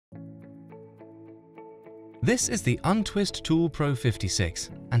This is the Untwist Tool Pro 56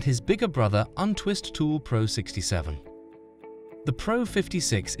 and his bigger brother Untwist Tool Pro 67. The Pro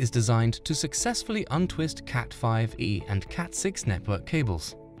 56 is designed to successfully untwist Cat5A and Cat6 network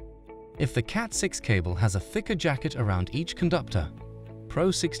cables. If the Cat6 cable has a thicker jacket around each conductor,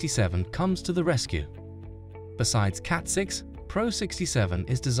 Pro 67 comes to the rescue. Besides Cat6, Pro 67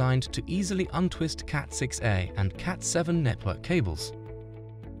 is designed to easily untwist Cat6A and Cat7 network cables.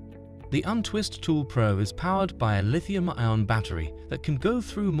 The Untwist Tool Pro is powered by a lithium-ion battery that can go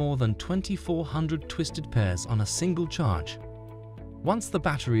through more than 2,400 twisted pairs on a single charge. Once the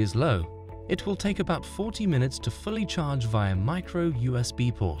battery is low, it will take about 40 minutes to fully charge via micro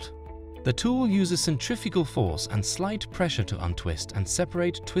USB port. The tool uses centrifugal force and slight pressure to untwist and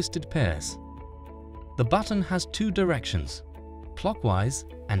separate twisted pairs. The button has two directions, clockwise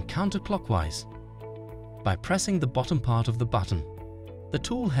and counterclockwise. By pressing the bottom part of the button, the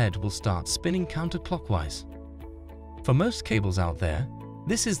tool head will start spinning counterclockwise. For most cables out there,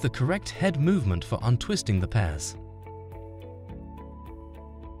 this is the correct head movement for untwisting the pairs.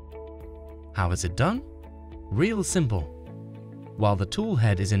 How is it done? Real simple. While the tool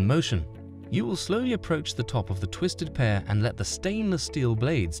head is in motion, you will slowly approach the top of the twisted pair and let the stainless steel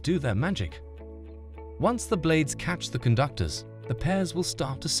blades do their magic. Once the blades catch the conductors, the pairs will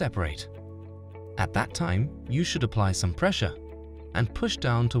start to separate. At that time, you should apply some pressure and push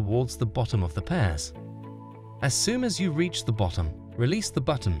down towards the bottom of the pairs. As soon as you reach the bottom, release the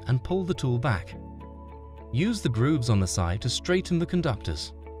button and pull the tool back. Use the grooves on the side to straighten the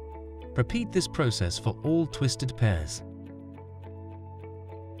conductors. Repeat this process for all twisted pairs.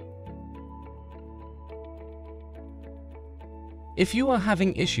 If you are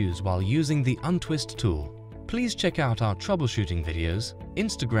having issues while using the Untwist tool, please check out our troubleshooting videos,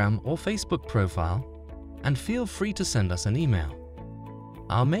 Instagram or Facebook profile, and feel free to send us an email.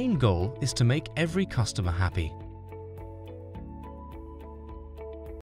 Our main goal is to make every customer happy.